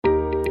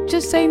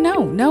just say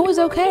no. No is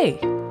okay.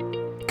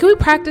 Can we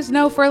practice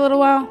no for a little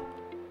while?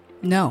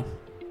 No.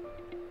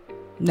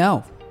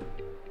 No.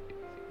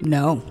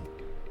 No.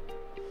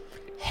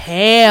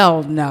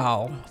 Hell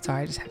no.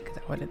 Sorry, I just had to get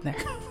that one in there.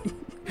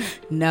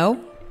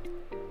 No.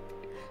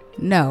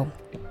 No.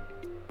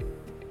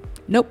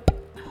 Nope.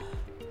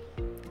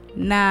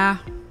 Nah.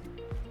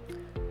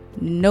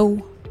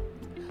 No.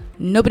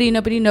 Nobody,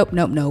 nope,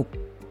 nope.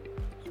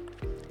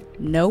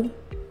 No.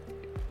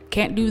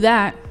 Can't do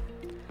that.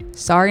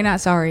 Sorry, not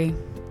sorry.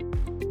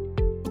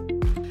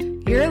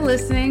 You're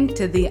listening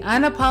to the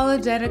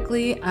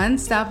Unapologetically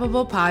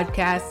Unstoppable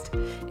podcast.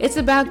 It's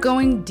about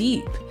going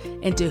deep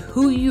into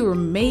who you were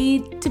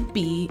made to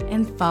be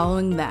and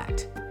following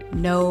that,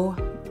 no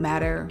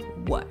matter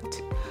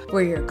what.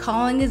 Where your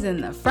calling is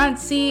in the front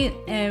seat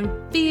and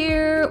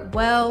fear,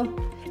 well,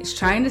 it's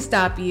trying to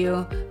stop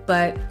you,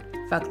 but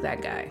fuck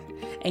that guy.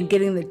 And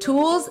getting the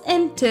tools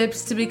and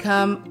tips to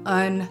become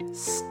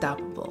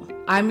unstoppable.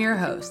 I'm your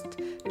host,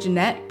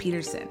 Jeanette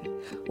Peterson,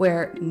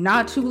 where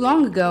not too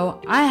long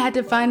ago, I had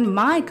to find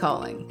my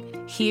calling.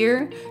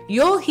 Here,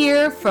 you'll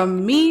hear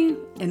from me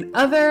and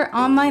other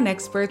online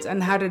experts on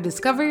how to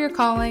discover your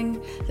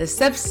calling, the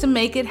steps to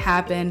make it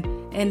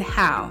happen, and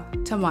how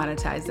to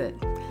monetize it.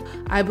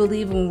 I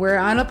believe when we're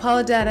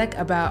unapologetic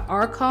about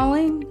our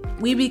calling,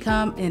 we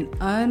become an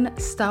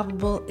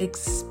unstoppable,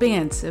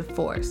 expansive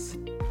force.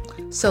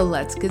 So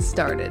let's get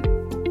started.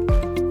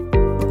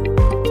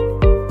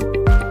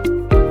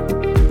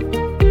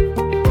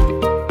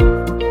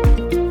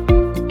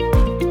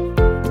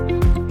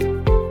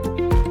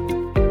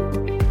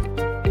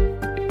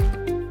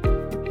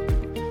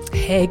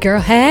 Hey girl,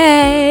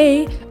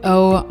 hey!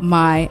 Oh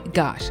my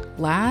gosh,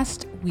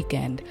 last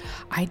weekend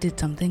I did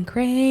something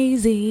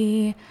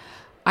crazy.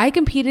 I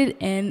competed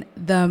in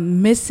the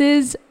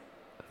Mrs.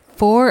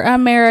 For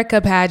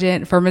America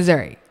pageant for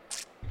Missouri.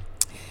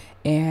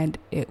 And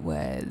it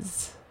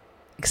was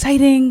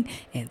exciting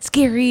and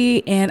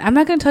scary. And I'm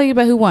not going to tell you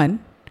about who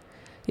won.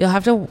 You'll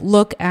have to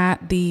look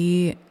at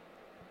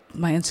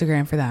my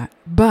Instagram for that.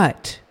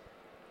 But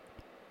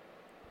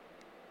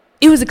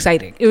it was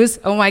exciting. It was,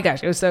 oh my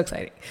gosh, it was so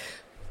exciting.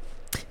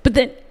 But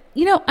then,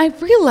 I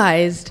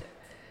realized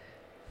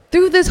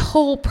through this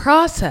whole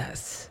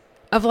process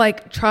of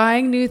like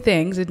trying new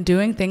things and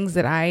doing things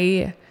that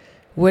I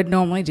would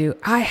normally do,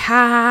 I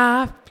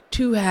have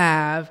to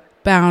have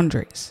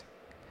boundaries.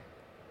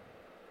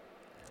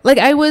 Like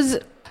I was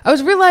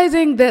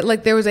realizing that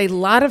like there was a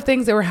lot of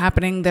things that were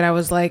happening that I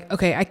was like,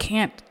 okay, I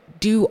can't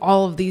do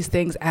all of these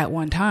things at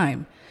one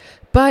time.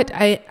 But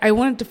I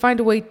wanted to find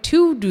a way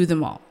to do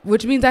them all,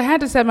 which means I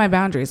had to set my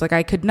boundaries. Like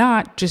I could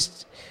not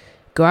just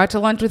go out to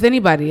lunch with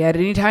anybody at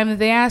any time that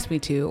they asked me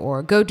to,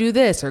 or go do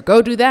this or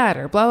go do that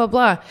or blah, blah,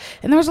 blah.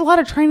 And there was a lot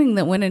of training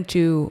that went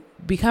into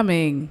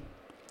becoming,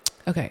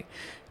 you'll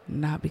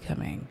have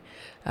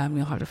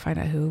to find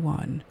out who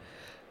won.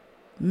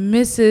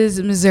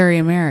 Mrs. Missouri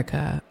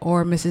America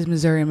or Mrs.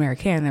 Missouri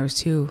American. There was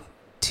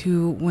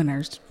two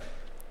winners.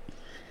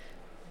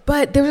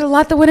 But there was a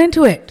lot that went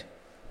into it.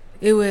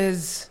 It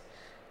was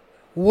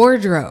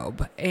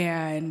wardrobe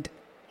and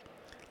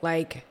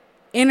like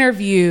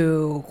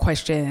interview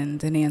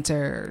questions and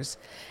answers.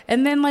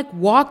 And then like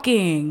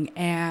walking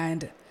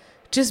and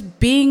just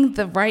being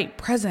the right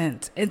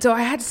presence. And so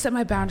I had to set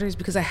my boundaries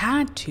because I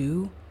had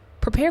to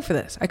prepare for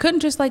this. I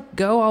couldn't just like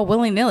go all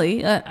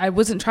willy-nilly. I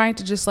wasn't trying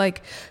to just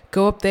like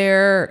go up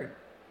there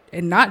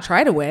and not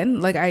try to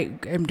win. Like I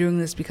am doing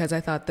this because I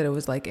thought that it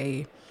was like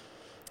a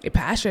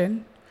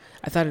passion.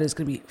 I thought it was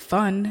going to be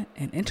fun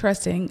and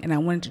interesting, and I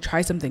wanted to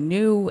try something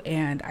new.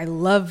 And I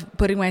love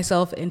putting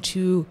myself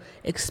into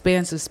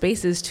expansive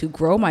spaces to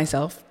grow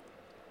myself.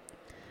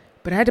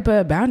 But I had to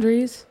put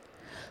boundaries,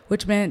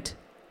 which meant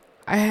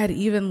I had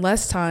even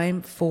less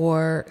time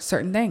for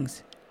certain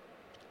things.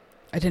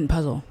 I didn't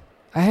puzzle.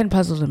 I hadn't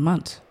puzzled in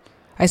months.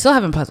 I still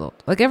haven't puzzled.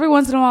 Like every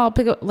once in a while I'll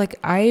pick up, like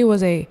I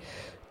was a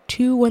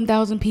 2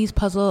 1,000 piece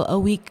puzzle a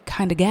week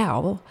kind of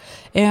gal.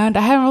 And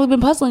I haven't really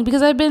been puzzling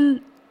because I've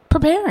been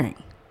preparing.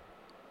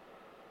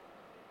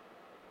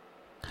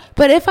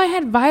 But if I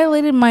had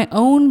violated my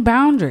own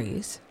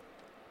boundaries,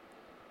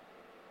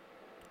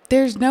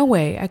 there's no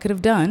way I could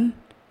have done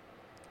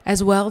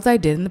as well as I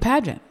did in the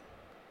pageant.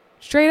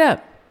 Straight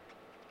up.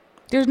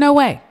 There's no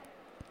way.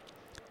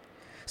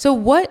 So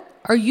what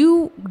are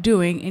you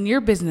doing in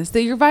your business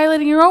that you're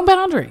violating your own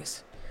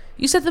boundaries?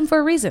 You set them for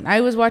a reason.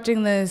 I was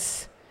watching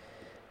this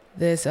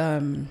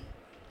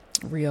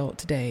reel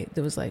today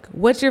that was like,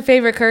 what's your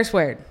favorite curse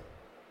word?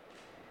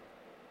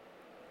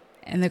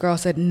 And the girl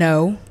said,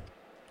 no,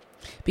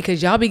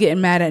 because y'all be getting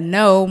mad at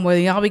no more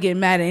than y'all be getting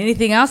mad at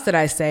anything else that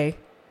I say.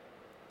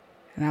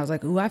 And I was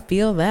like, ooh, I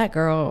feel that,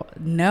 girl.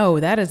 No,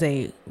 that is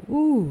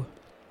ooh.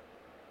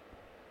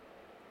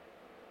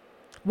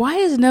 Why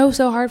is no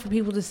so hard for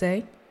people to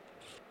say?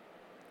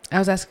 I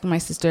was asking my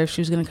sister if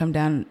she was going to come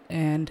down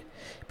and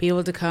be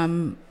able to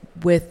come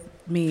with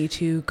me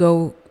to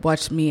go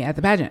watch me at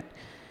the pageant.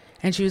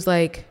 And she was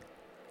like,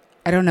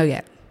 I don't know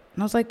yet.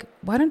 And I was like,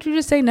 why don't you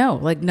just say no?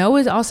 Like, no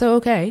is also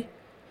okay.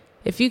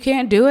 If you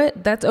can't do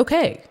it, that's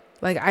okay.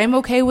 Like, I'm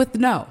okay with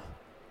no.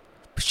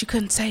 But she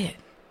couldn't say it.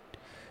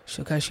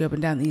 She'll cuss you up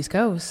and down the East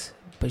Coast,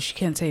 but she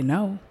can't say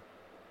no.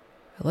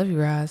 I love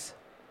you, Roz.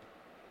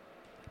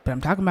 But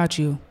I'm talking about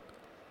you.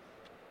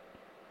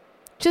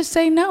 Just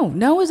say no.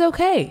 No is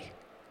okay.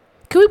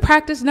 Can we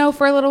practice no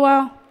for a little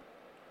while?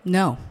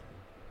 No.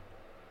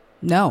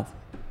 No.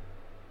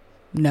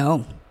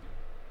 No.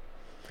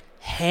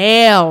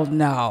 Hell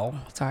no.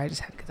 Sorry, I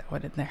just had to get that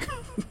one in there.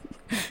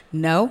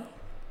 No.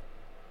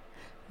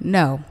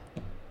 No.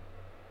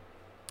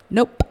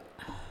 Nope.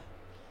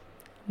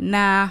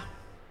 Nah.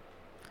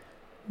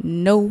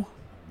 No.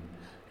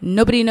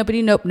 Nobody,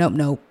 nope,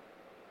 nope.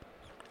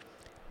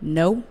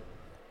 No.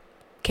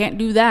 Can't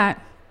do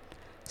that.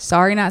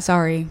 Sorry, not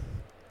sorry.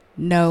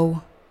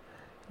 No.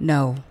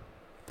 No.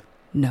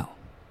 No.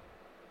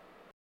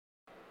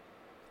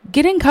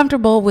 Getting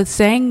comfortable with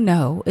saying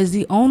no is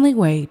the only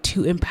way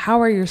to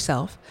empower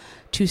yourself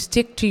to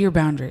stick to your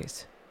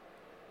boundaries.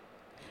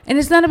 And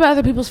it's not about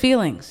other people's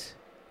feelings.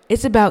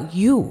 It's about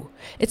you.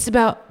 It's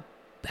about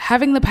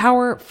having the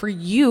power for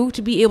you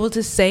to be able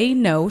to say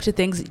no to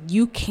things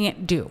you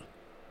can't do.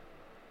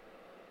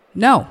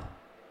 No.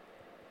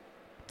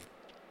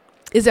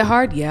 Is it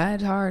hard? Yeah,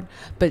 it's hard.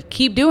 But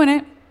keep doing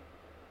it.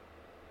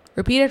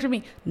 Repeat after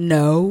me.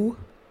 No.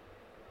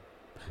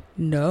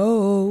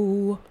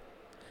 No.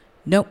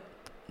 Nope.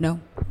 No.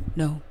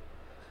 No.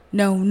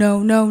 No, no,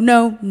 no,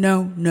 no,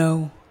 no,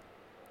 no.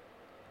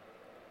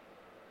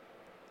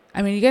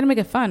 I mean, you got to make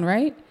it fun,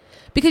 right?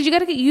 Because you got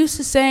to get used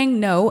to saying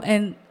no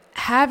and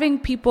having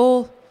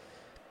people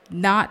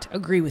not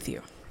agree with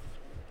you.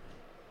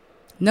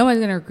 No one's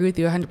going to agree with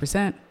you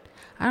 100%.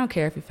 I don't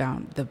care if you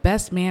found the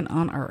best man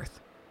on earth.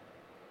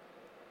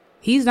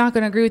 He's not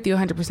going to agree with you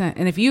 100%.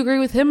 And if you agree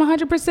with him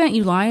 100%,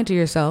 you lying to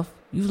yourself.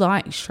 You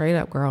lying straight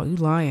up, girl. You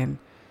lying.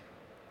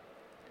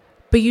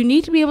 But you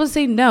need to be able to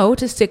say no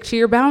to stick to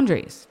your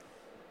boundaries.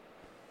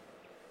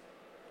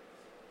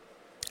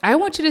 I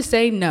want you to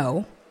say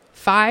no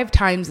 5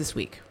 times this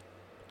week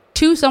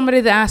to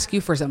somebody that asks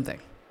you for something.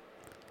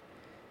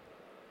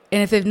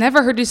 And if they've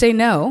never heard you say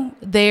no,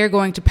 they are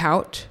going to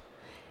pout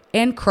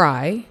and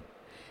cry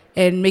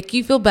and make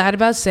you feel bad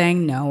about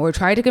saying no or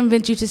try to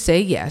convince you to say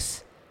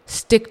yes.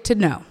 Stick to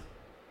no.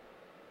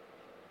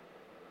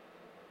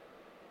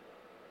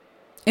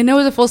 And no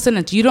is a full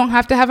sentence. You don't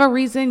have to have a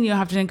reason. You don't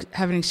have to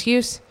have an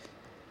excuse.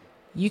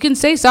 You can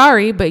say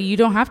sorry, but you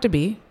don't have to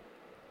be.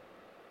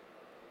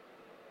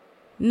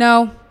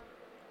 No.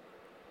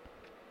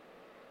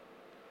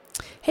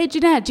 Hey,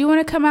 Jeanette, do you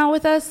want to come out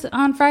with us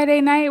on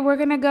Friday night? We're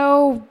going to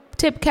go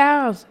tip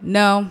cows.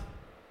 No.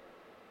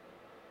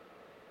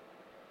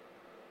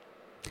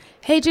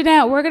 Hey,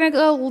 Jeanette, we're going to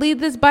go lead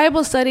this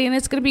Bible study and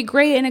it's going to be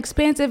great and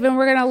expansive and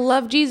we're going to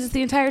love Jesus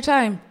the entire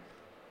time.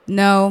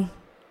 No.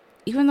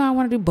 Even though I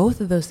want to do both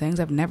of those things,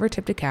 I've never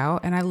tipped a cow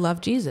and I love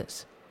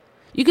Jesus.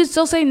 You can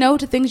still say no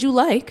to things you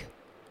like.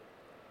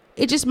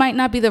 It just might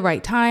not be the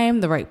right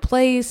time, the right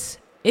place,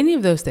 any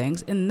of those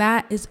things, and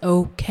that is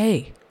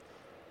okay.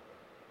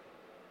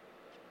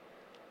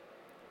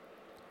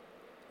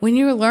 When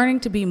you're learning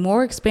to be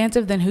more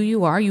expansive than who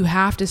you are, you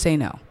have to say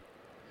no.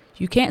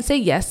 You can't say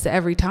yes to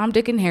every Tom,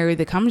 Dick, and Harry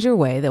that comes your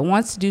way that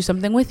wants to do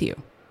something with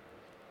you.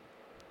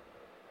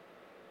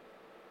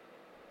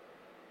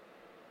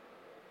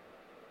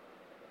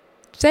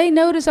 Say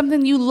no to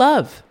something you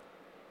love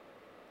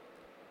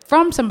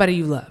from somebody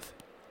you love.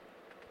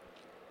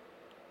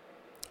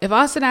 If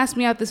Austin asks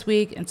me out this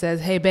week and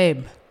says, hey,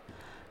 babe,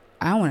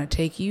 I want to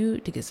take you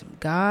to get some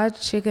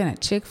God's chicken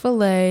at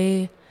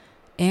Chick-fil-A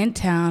in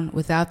town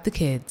without the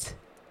kids.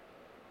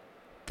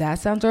 That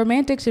sounds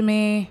romantic to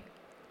me,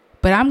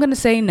 but I'm going to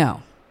say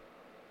no.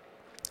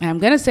 And I'm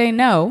going to say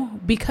no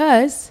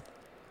because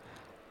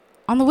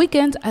on the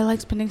weekends, I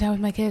like spending time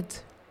with my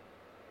kids.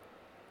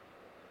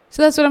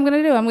 So that's what I'm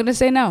going to do. I'm going to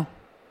say no.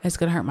 It's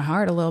going to hurt my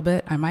heart a little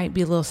bit. I might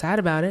be a little sad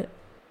about it.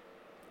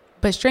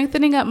 But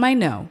strengthening up my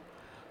no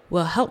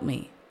will help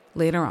me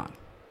later on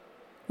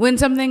when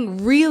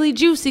something really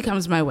juicy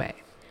comes my way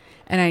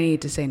and I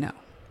need to say no.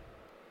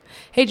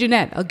 Hey,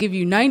 Jeanette, I'll give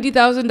you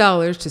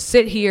 $90,000 to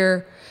sit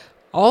here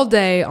all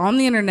day on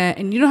the internet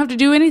and you don't have to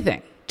do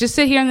anything. Just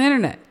sit here on the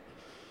internet.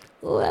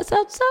 Oh, that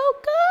sounds so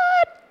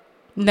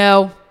good.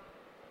 No,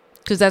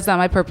 because that's not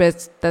my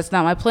purpose. That's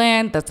not my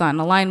plan. That's not in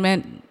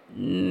alignment.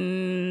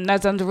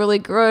 That sounds really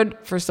good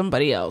for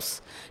somebody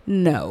else.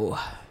 No.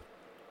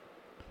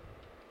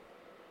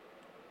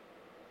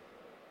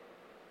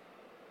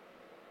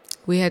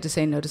 We had to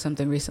say no to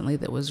something recently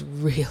that was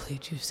really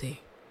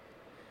juicy.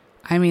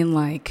 I mean,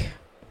 like,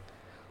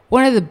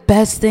 one of the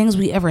best things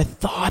we ever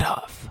thought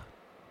of.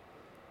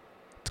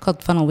 It's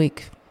called Funnel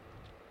Week.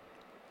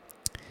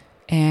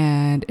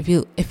 And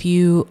if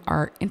you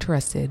are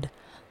interested,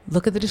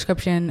 look at the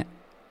description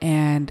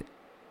and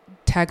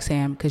tag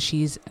Sam because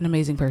she's an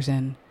amazing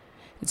person.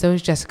 And so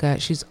is Jessica.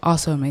 She's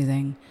also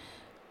amazing.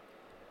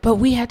 But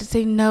we had to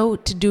say no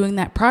to doing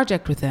that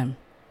project with him.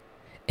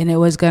 And it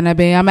was going to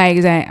be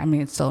amazing. I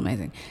mean, it's still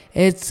amazing.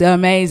 It's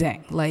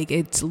amazing. Like,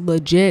 it's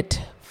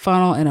legit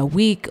funnel in a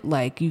week.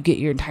 Like, you get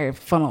your entire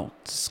funnel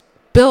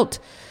built.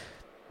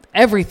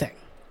 everything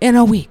in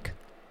a week.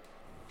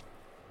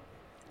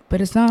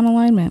 But it's not in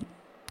alignment,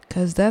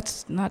 because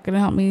that's not going to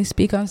help me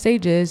speak on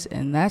stages,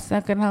 and that's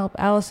not going to help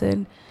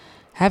Allison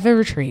have a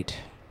retreat.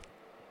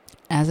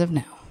 As of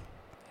now,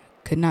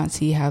 could not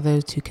see how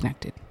those two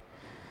connected.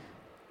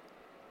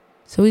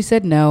 So we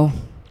said no,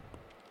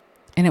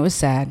 and it was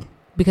sad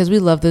because we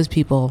love those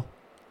people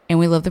and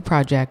we love the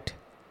project,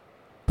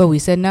 but we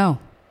said no.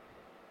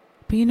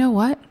 But you know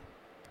what?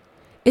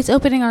 It's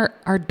opening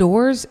our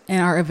doors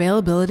and our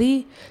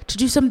availability to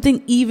do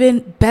something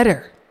even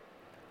better,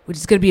 which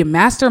is going to be a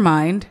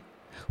mastermind,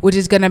 which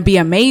is going to be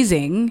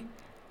amazing.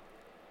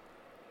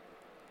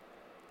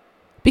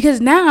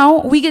 Because now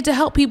we get to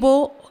help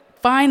people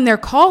find their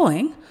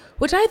calling,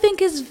 which I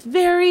think is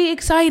very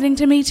exciting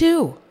to me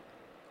too.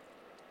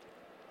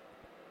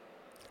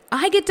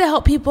 I get to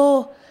help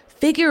people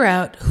figure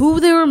out who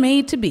they were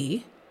made to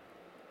be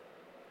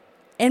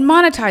and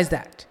monetize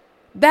that.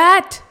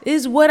 That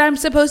is what I'm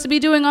supposed to be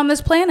doing on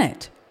this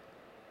planet.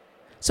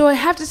 So I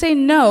have to say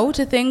no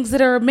to things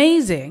that are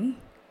amazing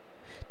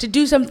to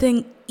do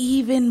something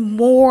even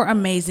more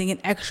amazing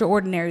and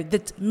extraordinary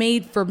that's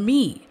made for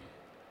me.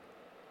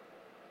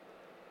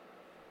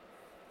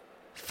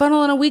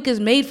 Funnel in a Week is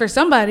made for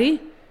somebody.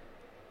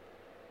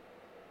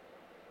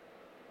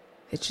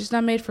 It's just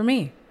not made for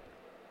me.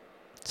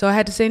 So I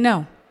had to say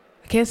no.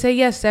 I can't say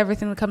yes to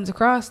everything that comes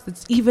across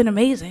that's even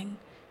amazing.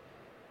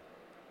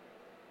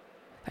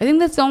 I think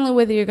that's the only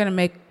way that you're going to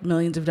make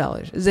millions of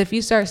dollars, is if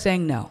you start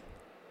saying no.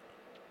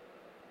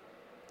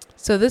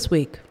 So this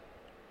week,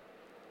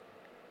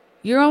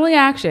 your only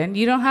action,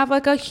 you don't have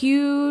like a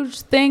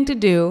huge thing to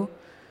do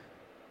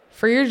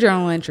for your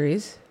journal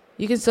entries.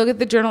 You can still get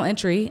the journal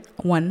entry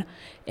one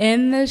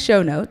in the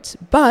show notes,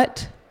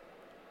 but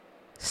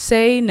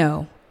say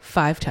no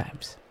 5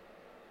 times.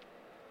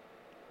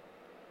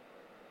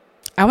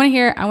 I want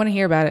to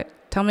hear about it.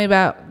 Tell me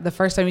about the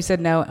first time you said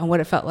no and what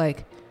it felt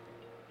like.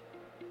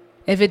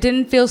 If it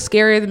didn't feel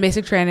scarier than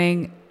basic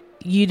training,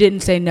 you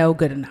didn't say no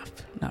good enough.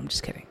 No, I'm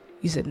just kidding.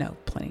 You said no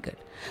plenty good.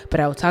 But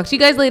I will talk to you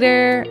guys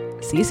later.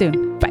 See you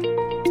soon. Bye.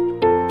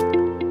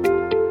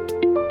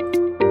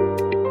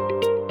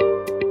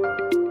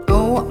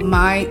 Oh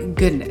my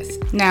goodness.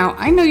 Now,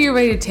 I know you're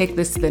ready to take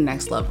this to the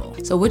next level.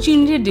 So what you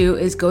need to do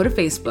is go to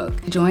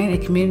Facebook, join a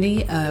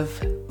community of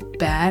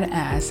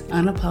badass,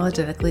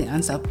 unapologetically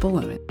unstoppable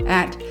women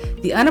at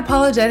the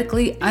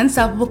Unapologetically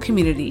Unstoppable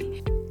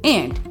Community.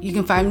 And you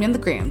can find me on the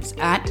grams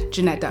at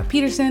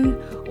Jeanette.Peterson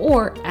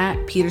or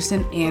at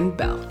Peterson and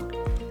Bell.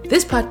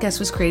 This podcast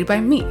was created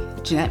by me,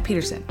 Jeanette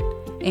Peterson,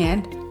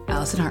 and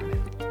Allison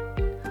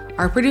Hartman.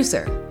 Our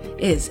producer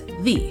is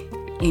the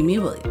Amy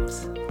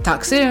Williams.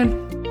 Talk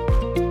soon.